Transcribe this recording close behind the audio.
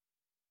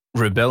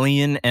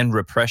Rebellion and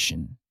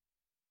repression.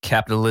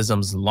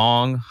 Capitalism's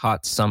long,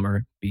 hot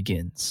summer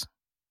begins.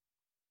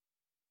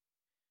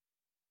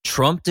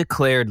 Trump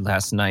declared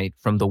last night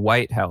from the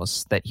White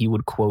House that he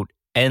would, quote,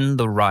 end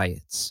the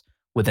riots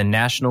with a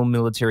national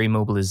military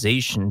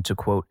mobilization to,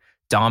 quote,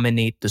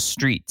 dominate the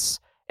streets,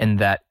 and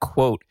that,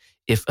 quote,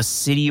 if a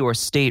city or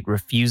state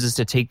refuses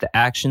to take the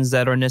actions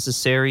that are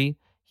necessary,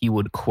 he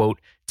would, quote,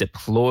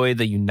 deploy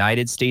the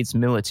United States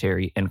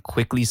military and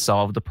quickly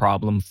solve the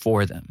problem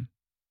for them.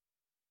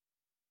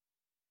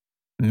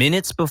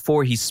 Minutes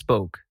before he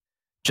spoke,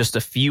 just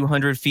a few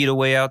hundred feet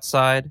away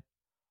outside,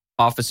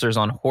 officers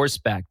on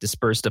horseback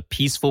dispersed a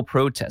peaceful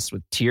protest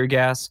with tear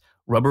gas,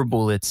 rubber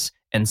bullets,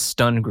 and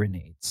stun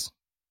grenades.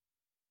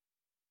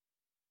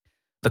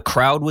 The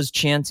crowd was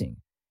chanting,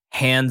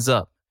 "Hands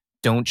up,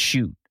 don't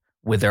shoot,"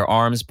 with their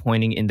arms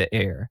pointing in the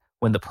air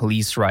when the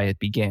police riot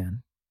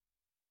began.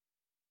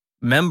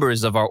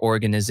 Members of our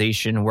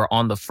organization were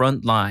on the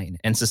front line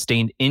and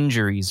sustained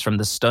injuries from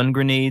the stun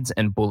grenades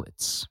and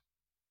bullets.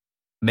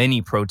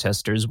 Many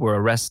protesters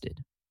were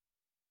arrested.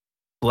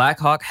 Black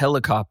Hawk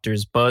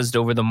helicopters buzzed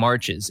over the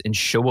marches in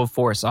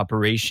show-of-force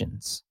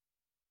operations.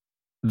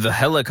 The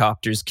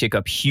helicopters kick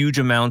up huge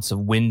amounts of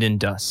wind and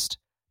dust,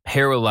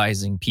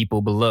 paralyzing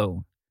people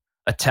below,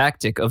 a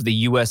tactic of the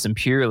U.S.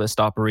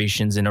 imperialist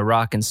operations in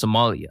Iraq and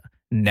Somalia,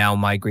 now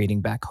migrating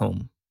back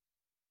home.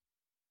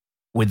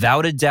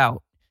 Without a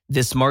doubt,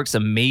 this marks a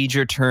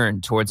major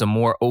turn towards a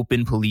more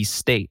open police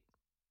state.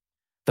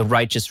 The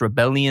righteous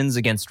rebellions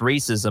against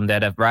racism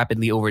that have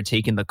rapidly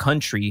overtaken the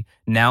country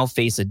now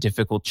face a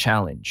difficult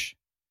challenge.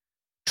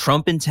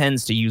 Trump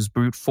intends to use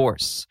brute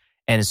force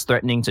and is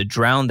threatening to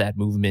drown that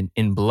movement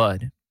in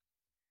blood.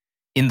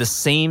 In the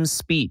same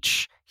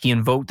speech, he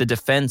invoked the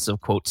defense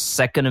of, quote,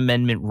 Second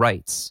Amendment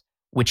rights,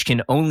 which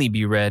can only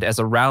be read as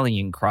a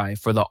rallying cry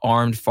for the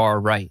armed far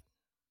right.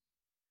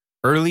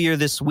 Earlier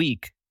this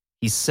week,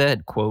 he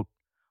said, quote,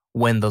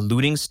 when the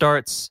looting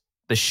starts,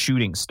 the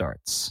shooting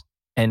starts,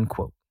 end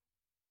quote.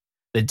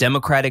 The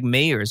Democratic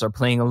mayors are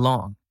playing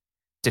along,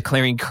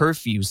 declaring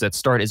curfews that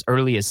start as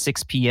early as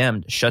 6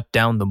 p.m. to shut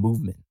down the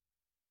movement.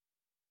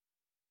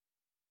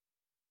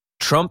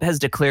 Trump has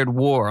declared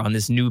war on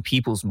this new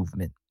people's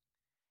movement.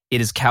 It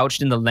is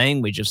couched in the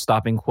language of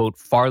stopping, quote,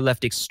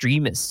 far-left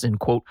extremists and,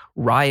 quote,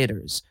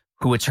 rioters,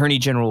 who Attorney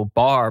General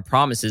Barr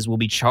promises will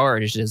be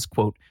charged as,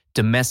 quote,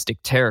 domestic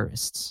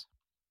terrorists.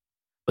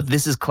 But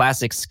this is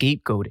classic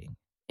scapegoating.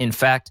 In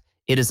fact,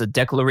 it is a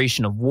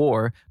declaration of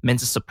war meant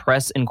to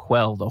suppress and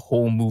quell the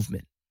whole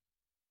movement.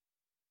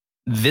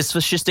 This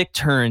fascistic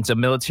turn to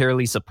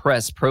militarily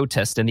suppress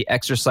protest and the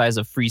exercise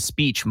of free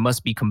speech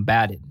must be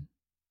combated.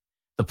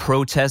 The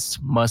protests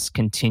must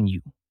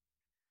continue.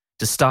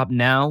 To stop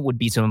now would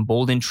be to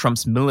embolden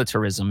Trump's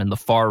militarism in the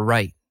far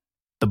right.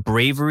 The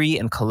bravery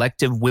and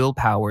collective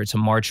willpower to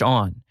march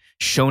on,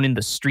 shown in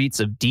the streets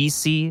of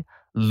D.C.,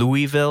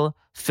 Louisville,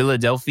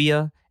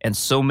 Philadelphia, and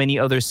so many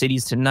other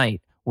cities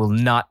tonight, will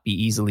not be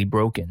easily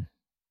broken.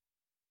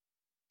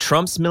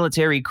 Trump's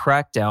military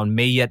crackdown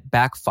may yet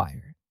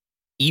backfire.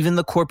 Even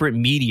the corporate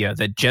media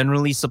that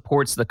generally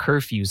supports the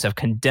curfews have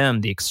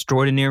condemned the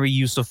extraordinary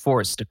use of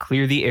force to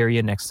clear the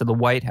area next to the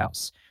White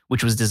House,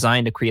 which was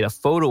designed to create a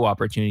photo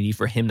opportunity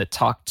for him to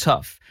talk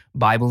tough,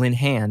 Bible in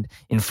hand,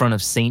 in front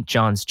of St.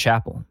 John's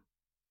Chapel.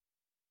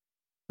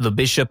 The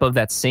bishop of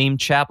that same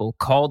chapel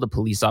called the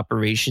police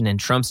operation and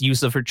Trump's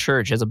use of her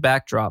church as a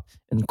backdrop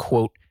and,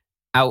 quote,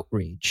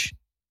 outrage.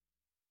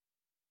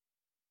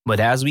 But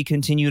as we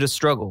continue to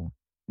struggle,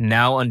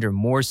 now under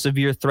more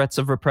severe threats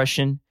of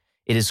repression,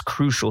 it is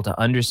crucial to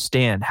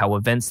understand how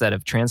events that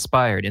have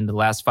transpired in the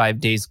last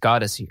 5 days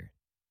got us here.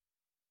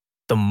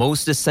 The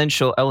most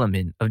essential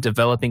element of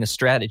developing a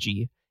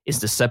strategy is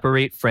to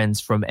separate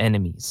friends from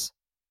enemies.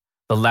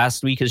 The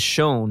last week has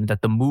shown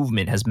that the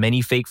movement has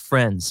many fake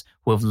friends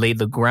who have laid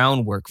the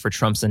groundwork for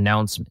Trump's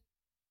announcement.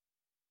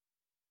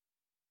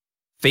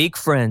 Fake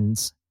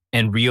friends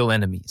and real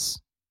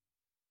enemies.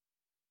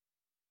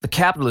 The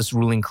capitalist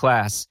ruling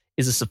class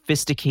is a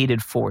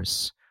sophisticated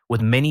force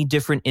with many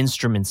different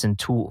instruments and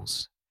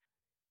tools.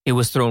 It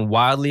was thrown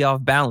wildly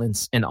off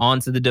balance and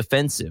onto the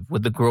defensive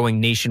with the growing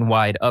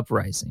nationwide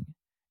uprising,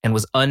 and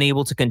was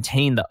unable to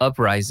contain the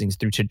uprisings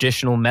through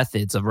traditional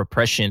methods of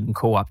repression and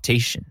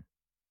co-optation.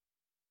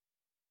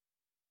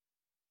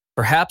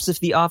 Perhaps if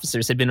the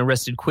officers had been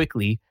arrested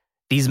quickly,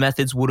 these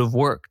methods would have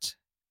worked.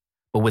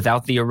 But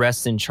without the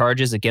arrests and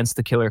charges against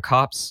the killer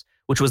cops,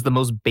 which was the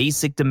most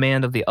basic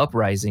demand of the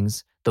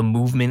uprisings, the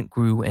movement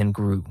grew and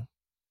grew.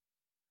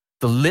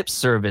 The lip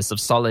service of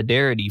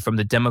solidarity from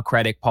the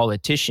Democratic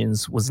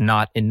politicians was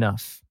not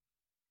enough.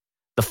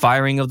 The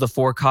firing of the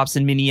 4 cops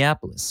in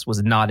Minneapolis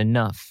was not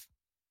enough.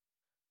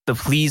 The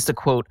pleas to,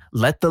 quote,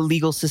 let the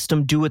legal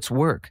system do its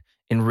work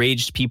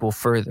enraged people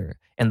further,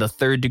 and the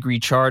 3rd-degree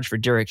charge for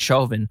Derek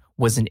Chauvin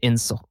was an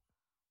insult.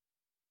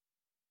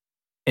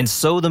 And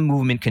so the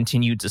movement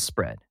continued to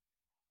spread.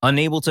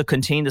 Unable to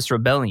contain this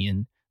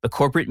rebellion, the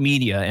corporate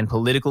media and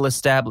political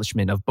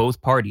establishment of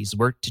both parties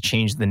worked to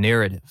change the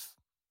narrative.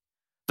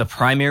 The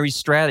primary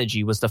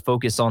strategy was to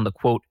focus on the,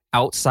 quote,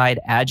 outside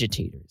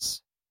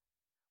agitators.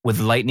 With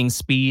lightning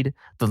speed,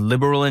 the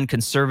liberal and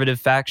conservative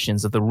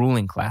factions of the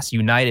ruling class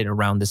united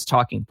around this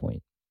talking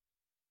point.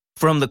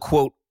 From the,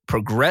 quote,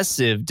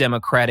 progressive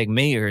Democratic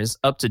mayors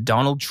up to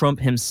Donald Trump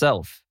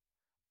himself,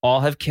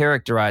 all have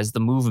characterized the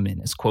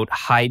movement as, quote,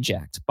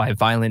 hijacked by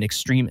violent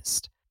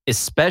extremists,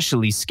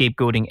 especially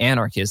scapegoating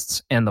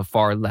anarchists and the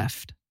far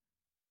left.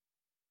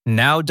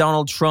 Now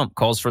Donald Trump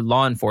calls for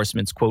law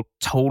enforcement's, quote,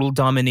 total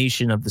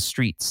domination of the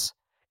streets,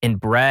 and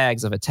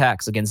brags of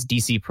attacks against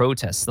DC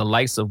protests, the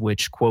likes of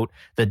which, quote,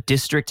 the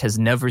district has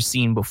never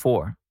seen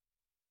before.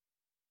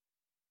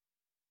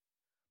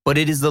 But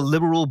it is the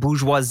liberal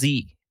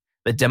bourgeoisie,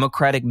 the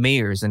Democratic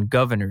mayors and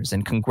governors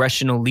and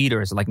congressional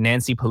leaders like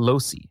Nancy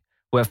Pelosi,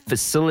 who have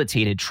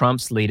facilitated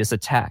Trump's latest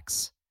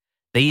attacks.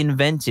 They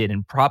invented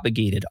and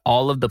propagated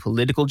all of the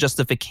political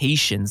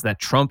justifications that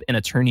Trump and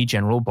Attorney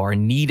General Barr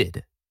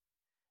needed.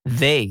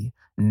 They,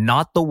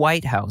 not the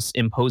White House,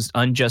 imposed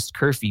unjust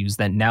curfews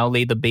that now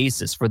lay the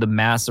basis for the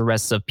mass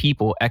arrests of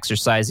people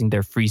exercising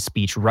their free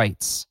speech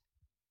rights.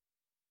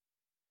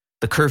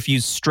 The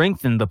curfews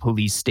strengthened the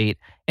police state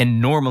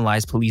and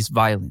normalized police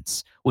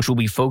violence, which will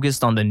be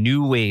focused on the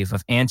new wave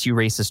of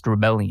anti-racist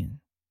rebellion.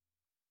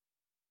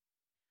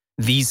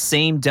 These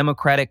same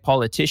Democratic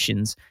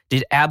politicians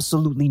did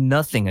absolutely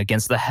nothing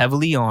against the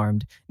heavily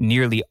armed,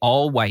 nearly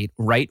all-white,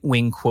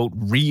 right-wing, quote,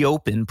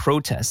 reopen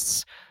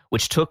protests,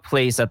 which took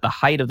place at the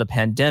height of the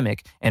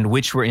pandemic and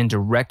which were in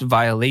direct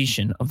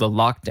violation of the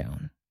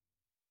lockdown.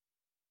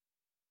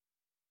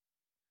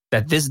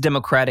 That this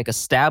Democratic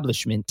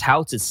establishment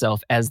touts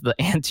itself as the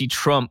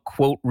anti-Trump,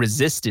 quote,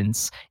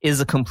 resistance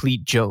is a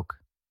complete joke.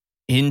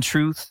 In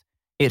truth,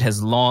 it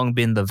has long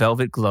been the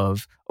velvet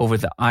glove over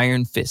the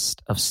iron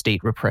fist of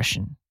state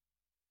repression.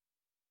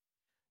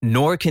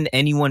 Nor can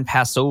anyone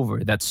pass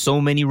over that so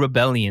many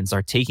rebellions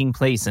are taking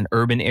place in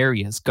urban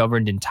areas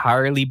governed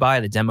entirely by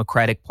the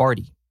Democratic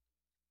Party.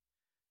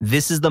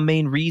 This is the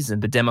main reason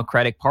the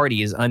Democratic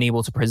Party is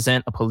unable to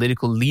present a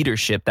political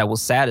leadership that will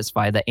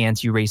satisfy the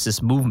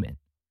anti-racist movement.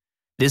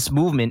 This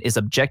movement is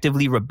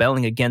objectively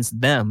rebelling against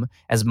them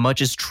as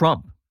much as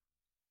Trump.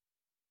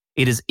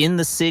 It is in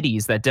the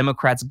cities that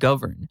Democrats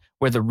govern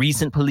where the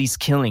recent police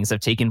killings have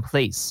taken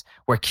place,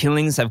 where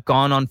killings have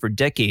gone on for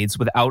decades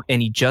without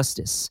any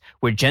justice,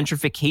 where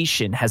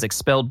gentrification has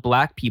expelled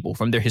Black people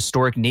from their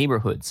historic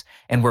neighborhoods,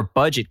 and where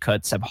budget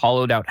cuts have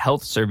hollowed out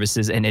health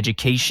services and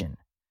education.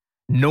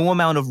 No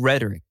amount of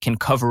rhetoric can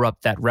cover up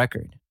that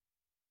record.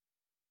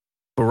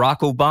 Barack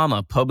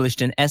Obama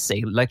published an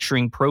essay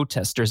lecturing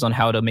protesters on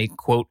how to make,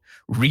 quote,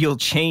 real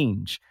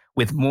change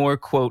with more,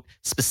 quote,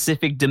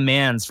 specific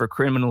demands for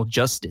criminal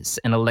justice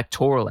and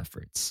electoral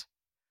efforts.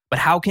 But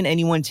how can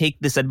anyone take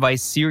this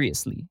advice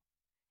seriously?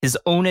 His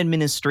own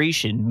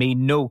administration made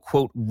no,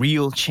 quote,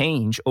 real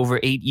change over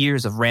 8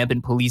 years of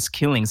rampant police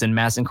killings and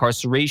mass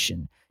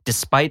incarceration,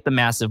 despite the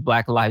massive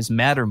Black Lives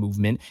Matter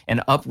movement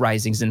and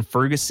uprisings in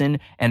Ferguson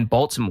and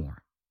Baltimore.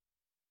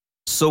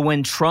 So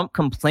when Trump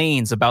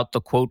complains about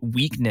the, quote,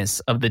 weakness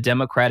of the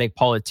Democratic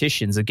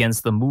politicians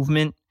against the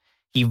movement,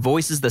 he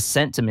voices the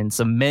sentiments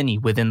of many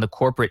within the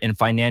corporate and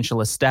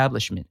financial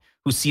establishment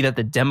who see that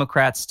the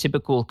Democrats'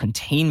 typical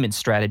containment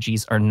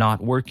strategies are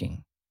not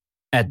working.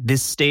 At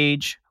this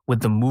stage,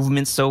 with the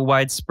movement so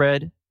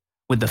widespread,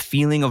 with the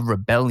feeling of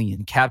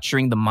rebellion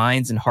capturing the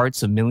minds and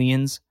hearts of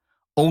millions,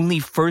 only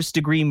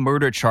first-degree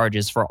murder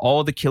charges for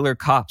all the killer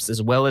cops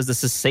as well as the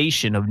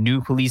cessation of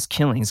new police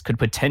killings could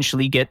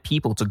potentially get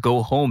people to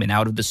go home and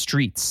out of the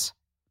streets.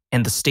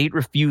 And the state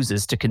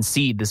refuses to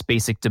concede this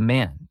basic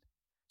demand.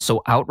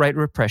 So outright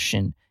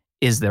repression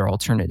is their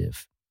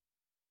alternative.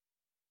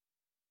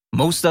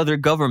 Most other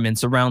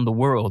governments around the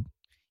world,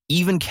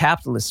 even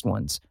capitalist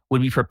ones,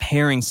 would be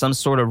preparing some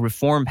sort of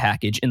reform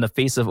package in the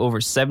face of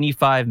over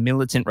 75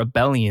 militant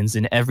rebellions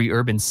in every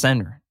urban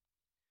center.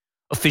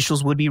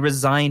 Officials would be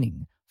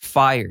resigning,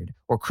 fired,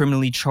 or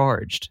criminally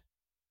charged.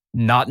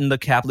 Not in the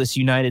capitalist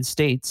United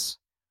States,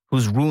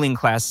 whose ruling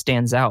class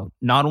stands out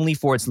not only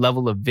for its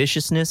level of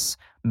viciousness,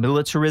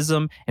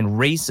 militarism, and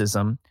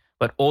racism,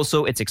 but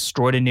also its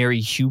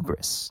extraordinary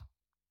hubris.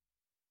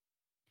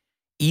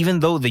 Even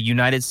though the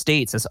United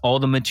States has all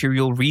the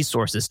material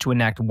resources to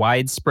enact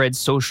widespread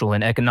social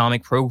and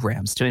economic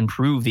programs to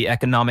improve the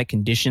economic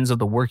conditions of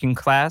the working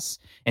class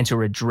and to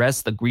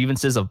redress the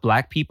grievances of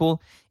Black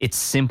people, it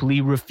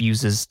simply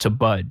refuses to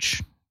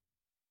budge.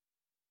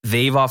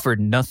 They've offered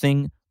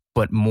nothing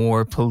but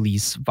more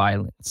police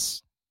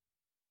violence.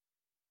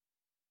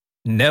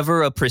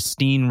 Never a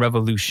pristine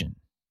revolution.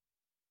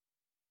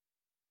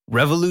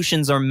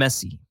 Revolutions are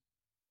messy.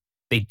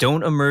 They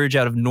don't emerge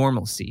out of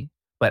normalcy,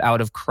 but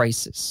out of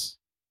crisis.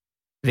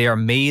 They are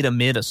made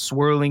amid a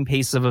swirling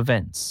pace of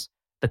events,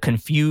 the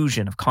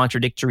confusion of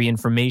contradictory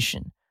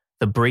information,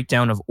 the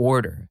breakdown of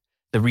order,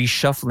 the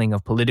reshuffling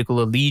of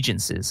political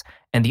allegiances,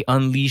 and the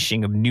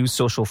unleashing of new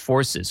social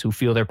forces who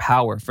feel their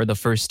power for the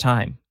first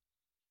time.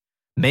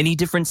 Many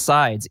different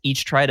sides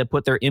each try to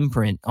put their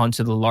imprint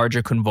onto the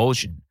larger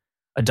convulsion,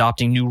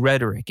 adopting new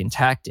rhetoric and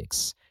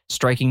tactics,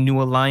 striking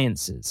new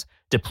alliances,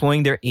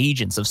 deploying their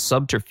agents of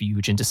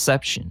subterfuge and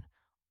deception,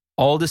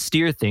 all to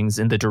steer things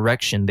in the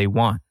direction they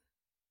want.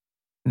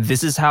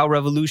 This is how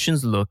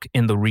revolutions look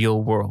in the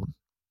real world.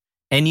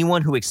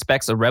 Anyone who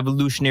expects a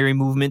revolutionary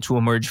movement to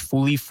emerge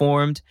fully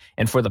formed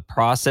and for the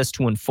process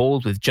to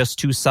unfold with just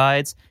two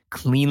sides,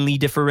 cleanly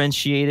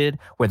differentiated,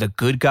 where the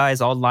good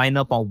guys all line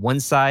up on one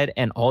side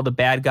and all the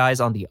bad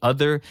guys on the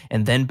other,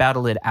 and then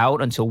battle it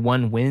out until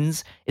one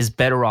wins, is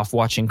better off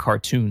watching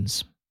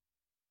cartoons.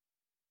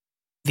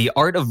 The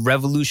art of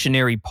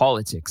revolutionary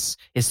politics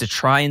is to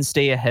try and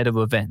stay ahead of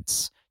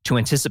events, to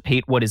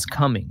anticipate what is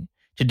coming,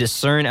 to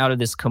discern out of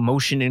this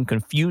commotion and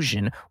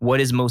confusion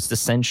what is most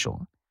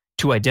essential,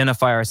 to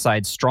identify our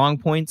side's strong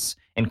points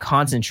and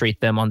concentrate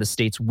them on the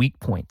state's weak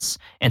points,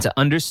 and to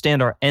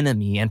understand our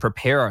enemy and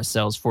prepare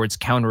ourselves for its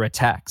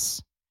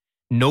counterattacks.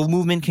 No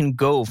movement can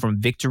go from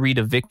victory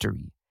to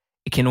victory.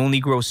 It can only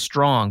grow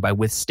strong by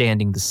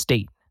withstanding the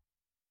state.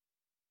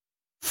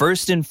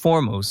 First and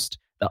foremost,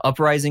 the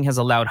uprising has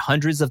allowed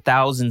hundreds of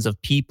thousands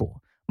of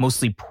people,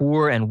 mostly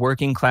poor and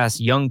working class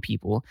young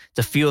people,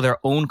 to feel their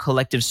own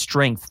collective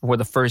strength for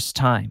the first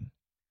time.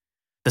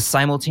 The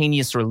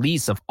simultaneous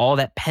release of all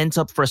that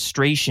pent-up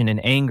frustration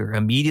and anger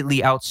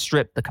immediately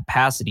outstripped the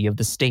capacity of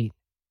the state.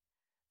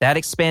 That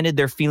expanded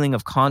their feeling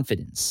of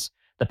confidence,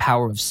 the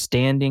power of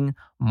standing,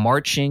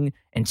 marching,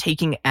 and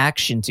taking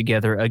action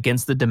together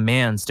against the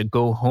demands to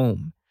go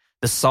home,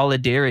 the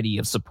solidarity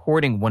of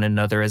supporting one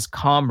another as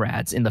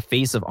comrades in the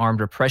face of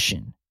armed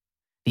oppression,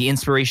 the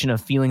inspiration of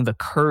feeling the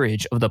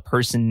courage of the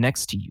person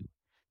next to you,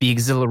 the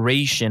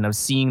exhilaration of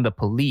seeing the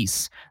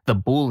police, the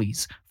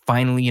bullies,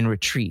 finally in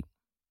retreat.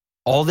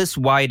 All this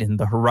widened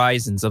the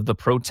horizons of the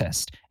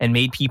protest and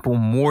made people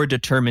more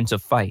determined to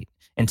fight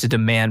and to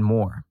demand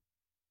more.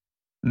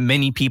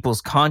 Many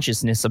people's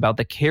consciousness about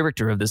the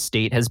character of the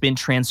state has been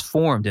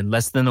transformed in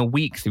less than a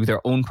week through their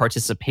own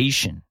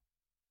participation.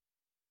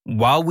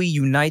 While we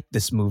unite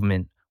this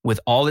movement, with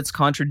all its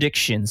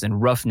contradictions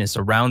and roughness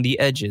around the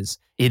edges,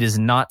 it is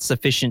not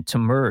sufficient to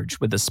merge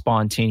with a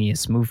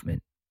spontaneous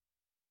movement.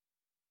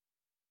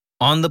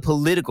 On the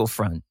political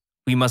front,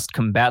 we must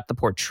combat the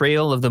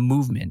portrayal of the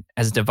movement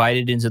as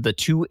divided into the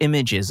two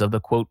images of the,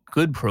 quote,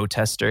 good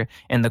protester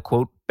and the,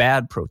 quote,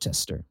 bad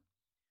protester.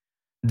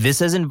 This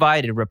has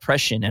invited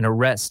repression and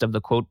arrest of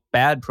the, quote,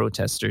 bad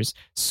protesters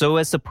so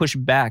as to push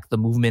back the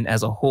movement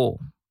as a whole.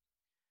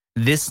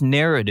 This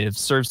narrative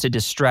serves to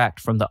distract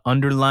from the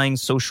underlying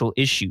social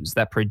issues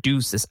that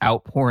produce this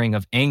outpouring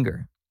of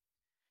anger.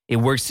 It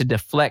works to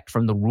deflect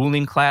from the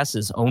ruling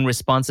class's own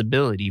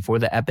responsibility for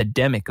the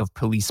epidemic of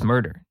police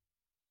murder.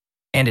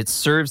 And it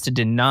serves to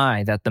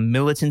deny that the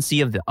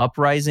militancy of the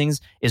uprisings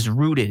is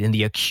rooted in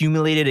the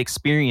accumulated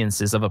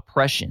experiences of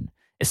oppression,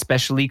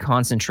 especially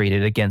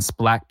concentrated against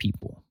Black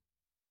people.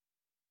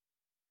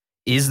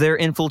 Is there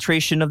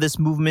infiltration of this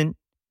movement?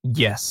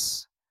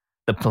 Yes.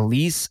 The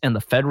police and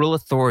the federal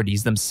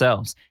authorities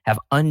themselves have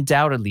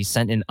undoubtedly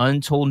sent an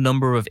untold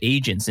number of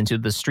agents into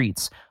the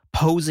streets,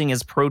 posing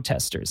as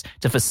protesters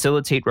to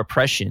facilitate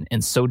repression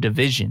and sow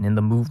division in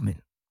the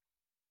movement.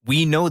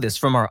 We know this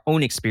from our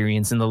own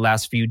experience in the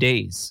last few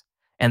days,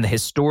 and the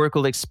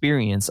historical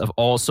experience of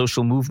all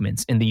social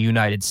movements in the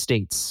United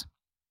States.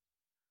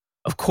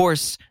 Of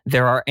course,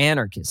 there are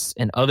anarchists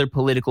and other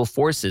political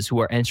forces who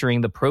are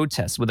entering the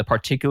protests with a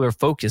particular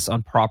focus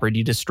on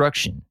property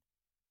destruction.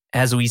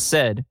 As we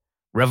said,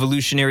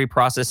 revolutionary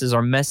processes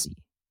are messy,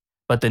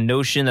 but the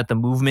notion that the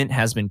movement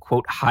has been,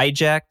 quote,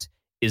 hijacked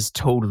is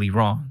totally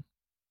wrong.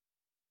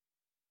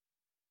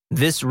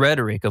 This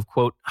rhetoric of,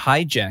 quote,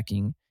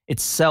 hijacking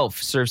itself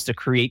serves to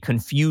create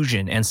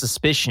confusion and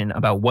suspicion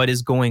about what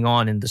is going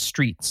on in the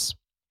streets.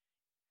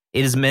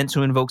 It is meant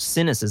to invoke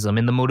cynicism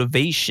in the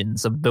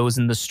motivations of those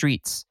in the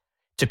streets,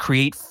 to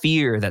create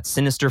fear that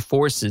sinister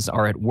forces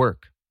are at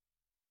work.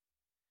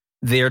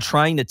 They are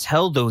trying to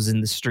tell those in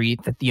the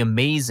street that the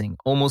amazing,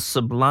 almost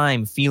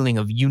sublime feeling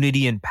of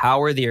unity and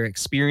power they are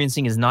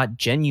experiencing is not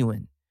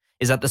genuine,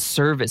 is at the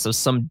service of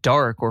some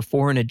dark or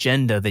foreign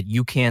agenda that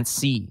you can't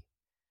see.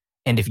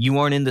 And if you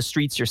aren't in the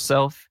streets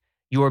yourself,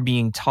 you are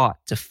being taught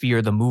to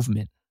fear the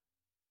movement.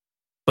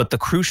 But the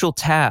crucial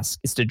task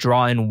is to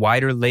draw in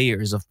wider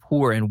layers of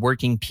poor and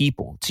working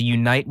people to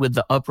unite with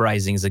the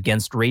uprisings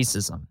against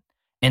racism,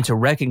 and to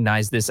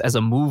recognize this as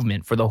a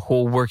movement for the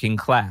whole working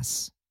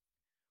class.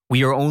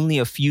 We are only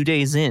a few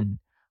days in,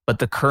 but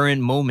the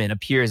current moment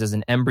appears as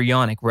an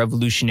embryonic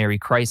revolutionary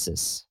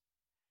crisis.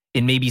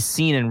 It may be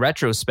seen in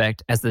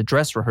retrospect as the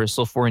dress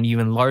rehearsal for an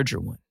even larger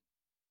one.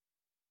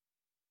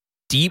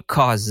 Deep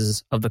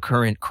causes of the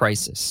current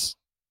crisis.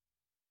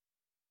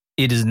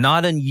 It is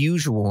not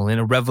unusual in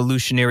a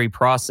revolutionary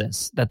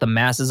process that the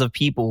masses of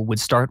people would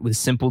start with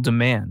simple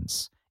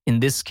demands. In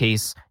this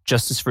case,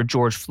 justice for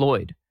George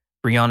Floyd,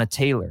 Breonna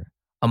Taylor,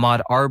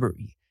 Ahmaud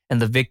Arbery,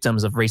 and the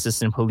victims of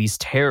racist and police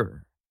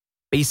terror.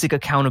 Basic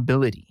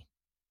accountability.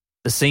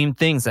 The same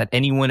things that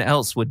anyone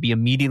else would be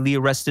immediately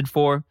arrested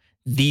for,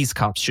 these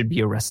cops should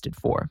be arrested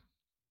for.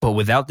 But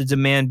without the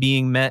demand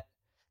being met,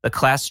 the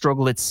class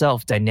struggle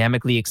itself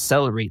dynamically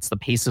accelerates the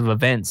pace of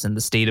events and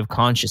the state of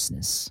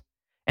consciousness.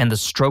 and the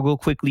struggle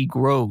quickly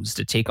grows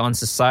to take on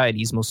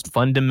society's most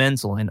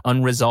fundamental and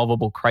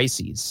unresolvable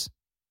crises.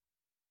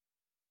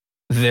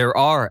 There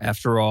are,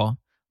 after all,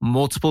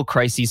 multiple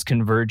crises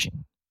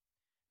converging.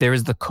 There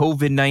is the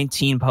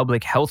COVID-19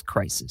 public health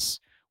crisis,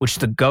 which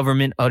the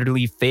government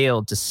utterly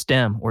failed to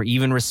stem or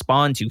even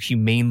respond to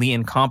humanely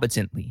and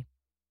competently.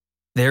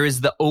 There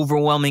is the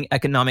overwhelming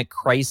economic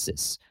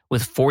crisis,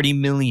 with 40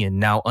 million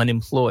now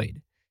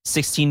unemployed,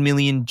 16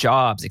 million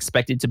jobs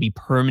expected to be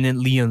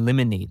permanently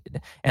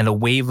eliminated, and a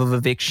wave of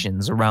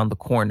evictions around the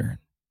corner.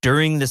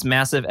 During this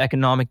massive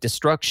economic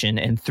destruction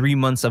and 3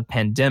 months of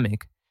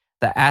pandemic,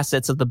 the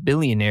assets of the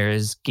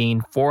billionaires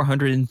gained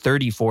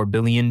 $434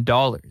 billion.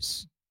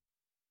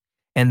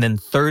 And then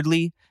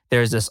thirdly,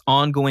 there's this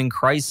ongoing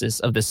crisis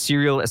of the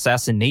serial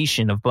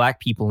assassination of Black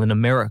people in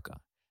America,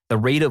 the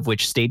rate of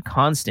which stayed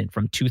constant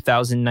from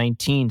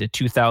 2019 to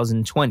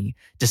 2020,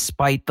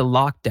 despite the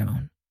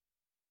lockdown.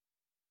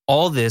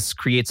 All this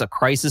creates a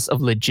crisis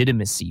of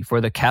legitimacy for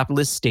the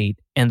capitalist state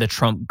and the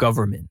Trump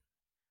government.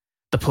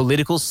 The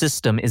political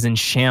system is in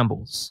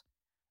shambles.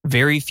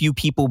 Very few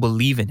people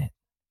believe in it.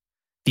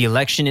 The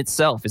election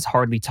itself is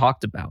hardly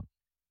talked about.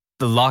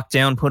 The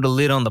lockdown put a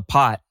lid on the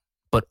pot,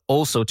 but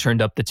also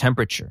turned up the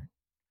temperature.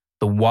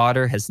 The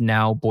water has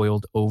now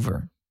boiled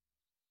over.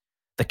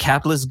 The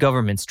capitalist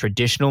government's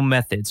traditional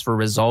methods for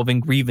resolving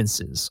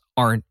grievances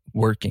aren't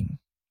working.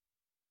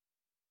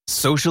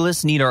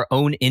 Socialists need our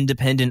own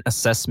independent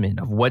assessment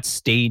of what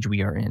stage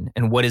we are in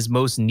and what is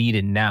most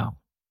needed now.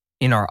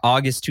 In our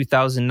August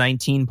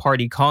 2019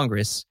 Party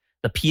Congress,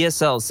 the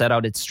PSL set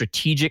out its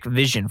strategic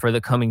vision for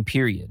the coming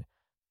period,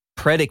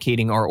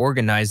 predicating our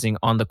organizing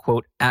on the,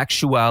 quote,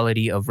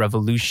 actuality of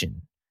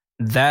revolution.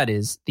 That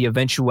is, the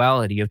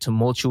eventuality of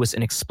tumultuous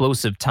and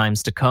explosive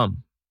times to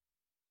come.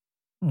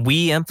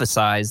 We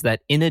emphasize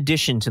that in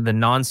addition to the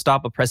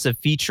nonstop oppressive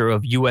feature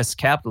of U.S.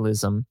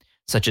 capitalism,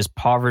 such as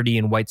poverty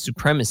and white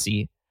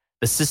supremacy,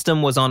 the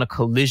system was on a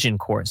collision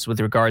course with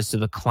regards to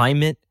the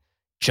climate,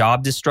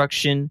 job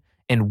destruction,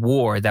 and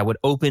war that would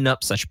open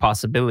up such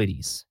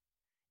possibilities.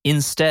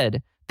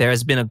 Instead, there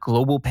has been a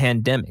global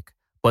pandemic,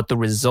 but the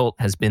result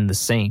has been the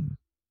same.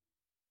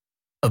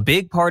 A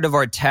big part of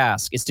our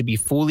task is to be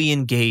fully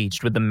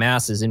engaged with the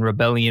masses in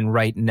rebellion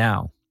right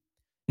now.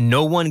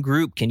 No one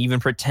group can even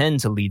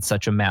pretend to lead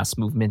such a mass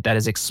movement that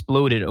has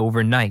exploded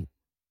overnight.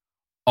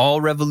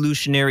 All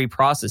revolutionary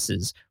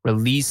processes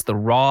release the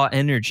raw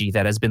energy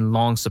that has been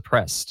long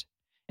suppressed.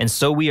 And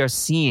so we are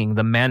seeing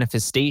the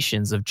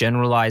manifestations of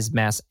generalized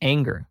mass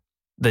anger.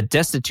 The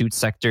destitute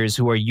sectors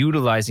who are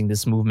utilizing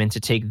this movement to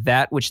take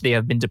that which they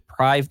have been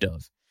deprived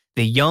of.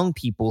 The young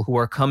people who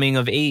are coming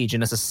of age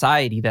in a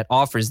society that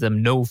offers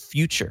them no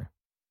future.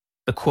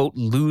 The, quote,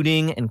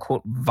 looting and,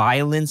 quote,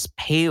 violence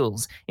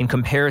pales in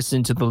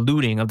comparison to the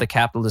looting of the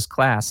capitalist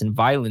class and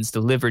violence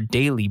delivered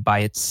daily by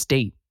its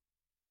state.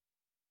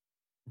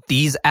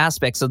 These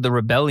aspects of the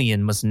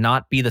rebellion must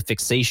not be the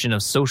fixation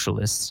of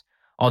socialists,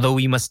 although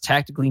we must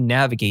tactically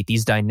navigate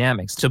these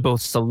dynamics to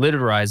both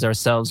solidarize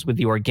ourselves with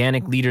the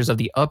organic leaders of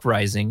the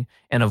uprising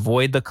and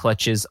avoid the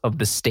clutches of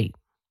the state.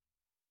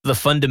 The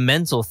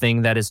fundamental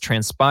thing that is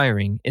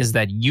transpiring is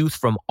that youth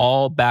from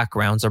all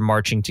backgrounds are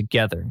marching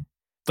together.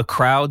 The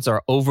crowds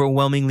are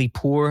overwhelmingly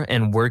poor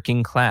and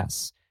working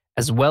class,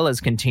 as well as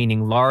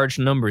containing large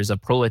numbers of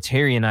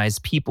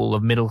proletarianized people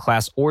of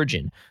middle-class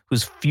origin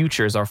whose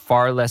futures are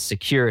far less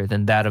secure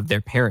than that of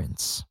their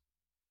parents.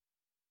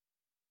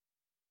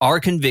 Our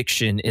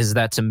conviction is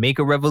that to make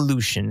a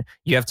revolution,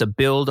 you have to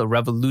build a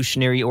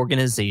revolutionary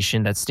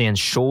organization that stands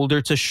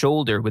shoulder to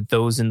shoulder with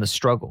those in the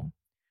struggle.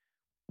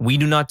 We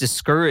do not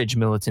discourage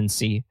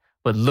militancy,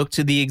 but look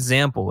to the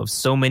example of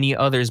so many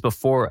others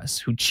before us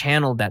who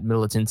channeled that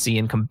militancy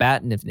and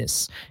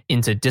combativeness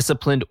into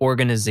disciplined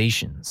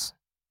organizations.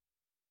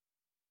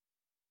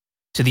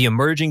 To the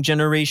emerging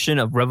generation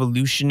of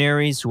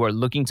revolutionaries who are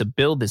looking to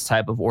build this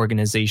type of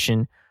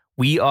organization,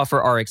 we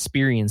offer our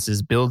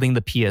experiences building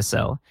the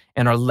PSL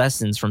and our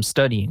lessons from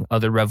studying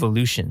other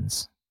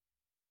revolutions.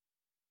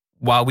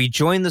 While we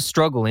join the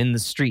struggle in the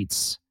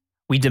streets,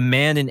 we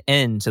demand an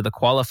end to the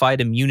qualified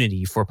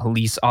immunity for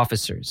police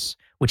officers,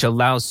 which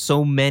allows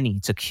so many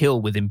to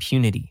kill with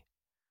impunity.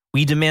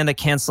 We demand a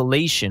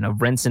cancellation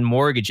of rents and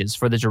mortgages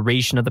for the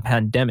duration of the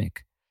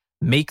pandemic.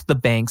 Make the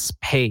banks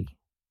pay.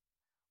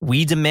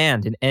 We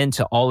demand an end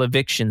to all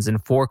evictions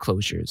and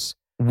foreclosures.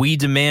 We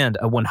demand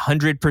a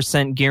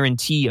 100%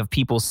 guarantee of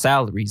people's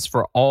salaries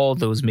for all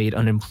those made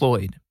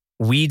unemployed.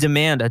 We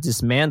demand a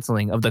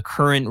dismantling of the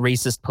current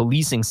racist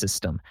policing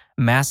system,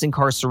 mass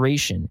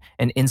incarceration,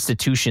 and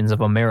institutions of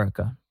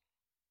America.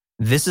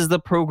 This is the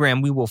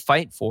program we will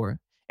fight for,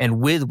 and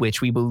with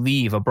which we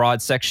believe a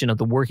broad section of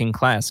the working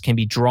class can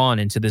be drawn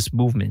into this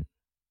movement.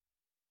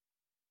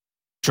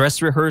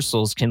 Dress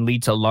rehearsals can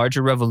lead to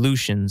larger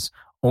revolutions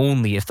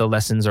only if the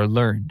lessons are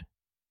learned.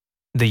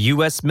 The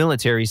U.S.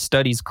 military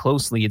studies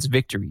closely its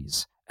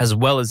victories, as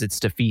well as its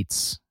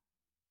defeats.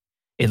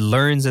 It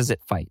learns as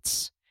it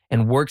fights,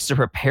 and works to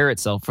prepare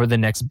itself for the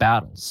next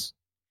battles.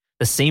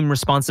 The same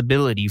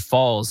responsibility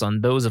falls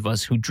on those of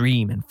us who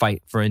dream and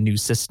fight for a new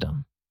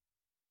system.